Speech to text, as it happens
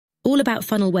all about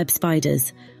funnel web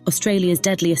spiders, Australia's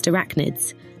deadliest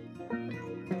arachnids.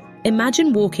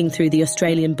 Imagine walking through the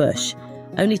Australian bush,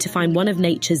 only to find one of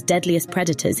nature's deadliest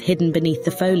predators hidden beneath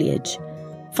the foliage.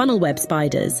 Funnel web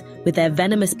spiders, with their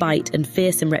venomous bite and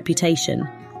fearsome reputation,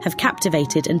 have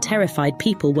captivated and terrified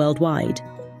people worldwide.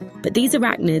 But these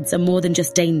arachnids are more than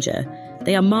just danger,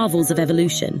 they are marvels of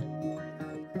evolution.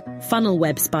 Funnel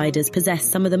web spiders possess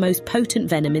some of the most potent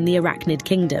venom in the arachnid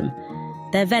kingdom.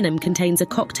 Their venom contains a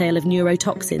cocktail of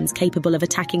neurotoxins capable of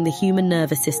attacking the human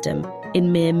nervous system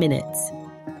in mere minutes.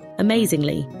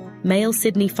 Amazingly, male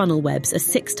Sydney funnel webs are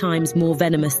 6 times more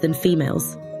venomous than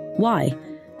females. Why?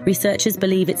 Researchers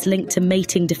believe it's linked to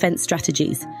mating defense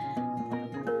strategies.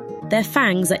 Their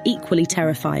fangs are equally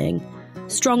terrifying,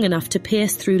 strong enough to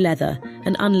pierce through leather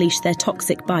and unleash their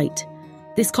toxic bite.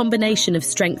 This combination of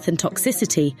strength and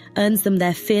toxicity earns them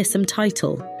their fearsome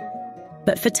title.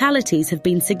 But fatalities have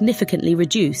been significantly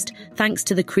reduced thanks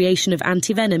to the creation of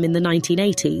antivenom in the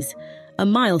 1980s, a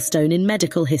milestone in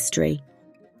medical history.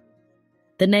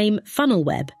 The name funnel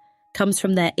web comes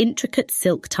from their intricate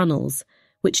silk tunnels,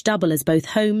 which double as both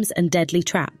homes and deadly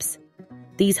traps.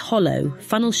 These hollow,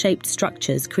 funnel-shaped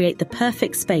structures create the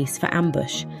perfect space for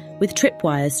ambush, with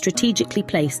tripwires strategically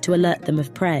placed to alert them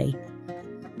of prey.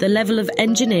 The level of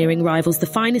engineering rivals the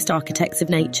finest architects of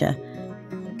nature.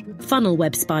 Funnel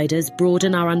web spiders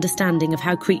broaden our understanding of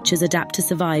how creatures adapt to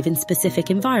survive in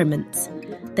specific environments.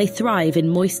 They thrive in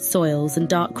moist soils and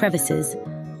dark crevices,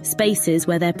 spaces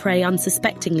where their prey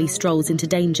unsuspectingly strolls into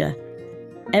danger.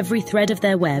 Every thread of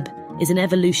their web is an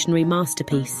evolutionary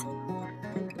masterpiece.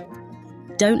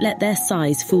 Don't let their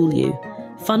size fool you.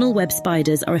 Funnel web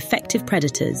spiders are effective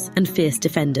predators and fierce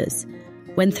defenders.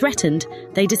 When threatened,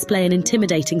 they display an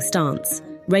intimidating stance,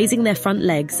 raising their front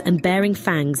legs and baring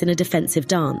fangs in a defensive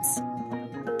dance.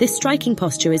 This striking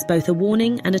posture is both a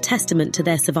warning and a testament to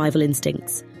their survival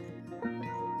instincts.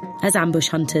 As ambush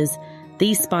hunters,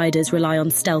 these spiders rely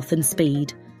on stealth and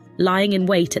speed. Lying in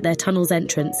wait at their tunnel's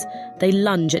entrance, they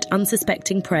lunge at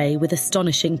unsuspecting prey with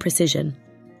astonishing precision.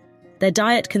 Their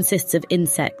diet consists of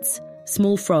insects,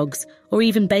 small frogs, or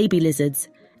even baby lizards,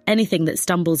 anything that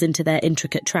stumbles into their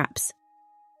intricate traps.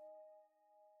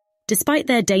 Despite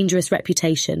their dangerous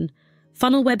reputation,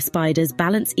 funnel web spiders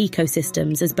balance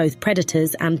ecosystems as both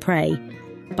predators and prey.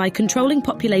 By controlling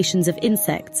populations of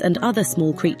insects and other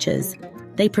small creatures,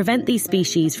 they prevent these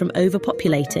species from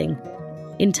overpopulating.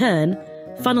 In turn,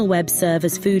 funnel webs serve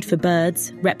as food for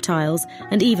birds, reptiles,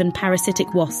 and even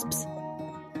parasitic wasps.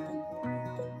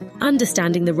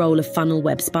 Understanding the role of funnel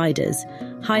web spiders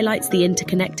highlights the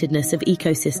interconnectedness of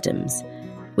ecosystems.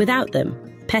 Without them,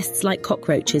 pests like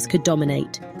cockroaches could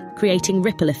dominate, creating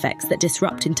ripple effects that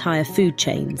disrupt entire food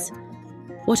chains.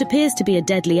 What appears to be a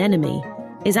deadly enemy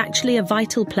is actually a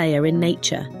vital player in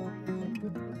nature.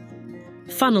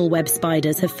 Funnel web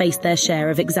spiders have faced their share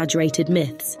of exaggerated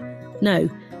myths. No,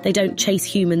 they don't chase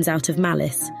humans out of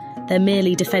malice, they're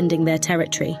merely defending their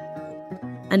territory.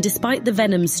 And despite the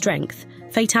venom's strength,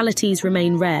 fatalities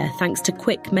remain rare thanks to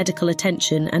quick medical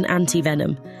attention and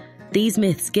anti-venom. These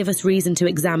myths give us reason to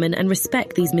examine and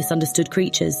respect these misunderstood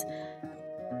creatures.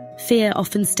 Fear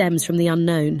often stems from the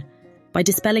unknown. By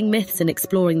dispelling myths and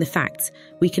exploring the facts,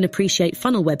 we can appreciate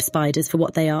funnel web spiders for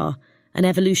what they are, an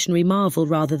evolutionary marvel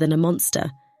rather than a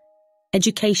monster.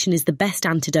 Education is the best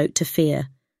antidote to fear.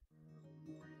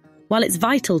 While it's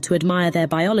vital to admire their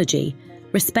biology,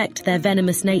 respect their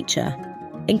venomous nature.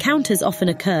 Encounters often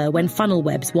occur when funnel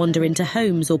webs wander into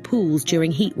homes or pools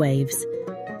during heat waves.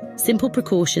 Simple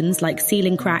precautions like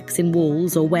sealing cracks in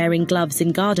walls or wearing gloves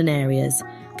in garden areas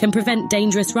can prevent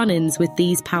dangerous run-ins with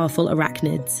these powerful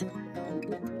arachnids.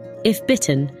 If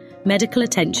bitten, medical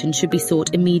attention should be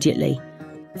sought immediately.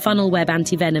 Funnel web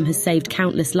antivenom has saved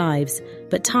countless lives,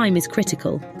 but time is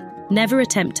critical. Never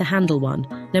attempt to handle one,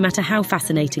 no matter how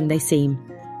fascinating they seem.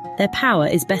 Their power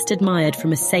is best admired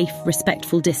from a safe,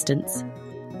 respectful distance.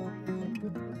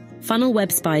 Funnel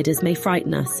web spiders may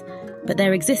frighten us, but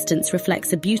their existence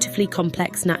reflects a beautifully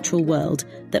complex natural world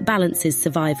that balances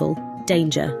survival,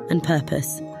 danger, and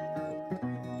purpose.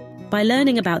 By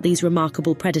learning about these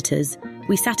remarkable predators,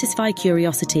 we satisfy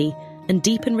curiosity and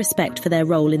deepen respect for their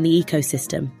role in the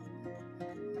ecosystem.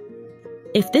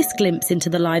 If this glimpse into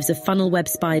the lives of funnel web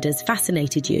spiders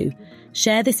fascinated you,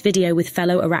 share this video with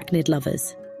fellow arachnid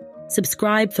lovers.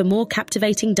 Subscribe for more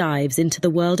captivating dives into the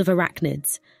world of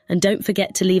arachnids, and don't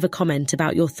forget to leave a comment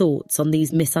about your thoughts on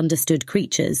these misunderstood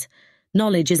creatures.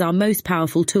 Knowledge is our most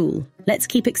powerful tool. Let's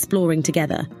keep exploring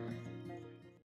together.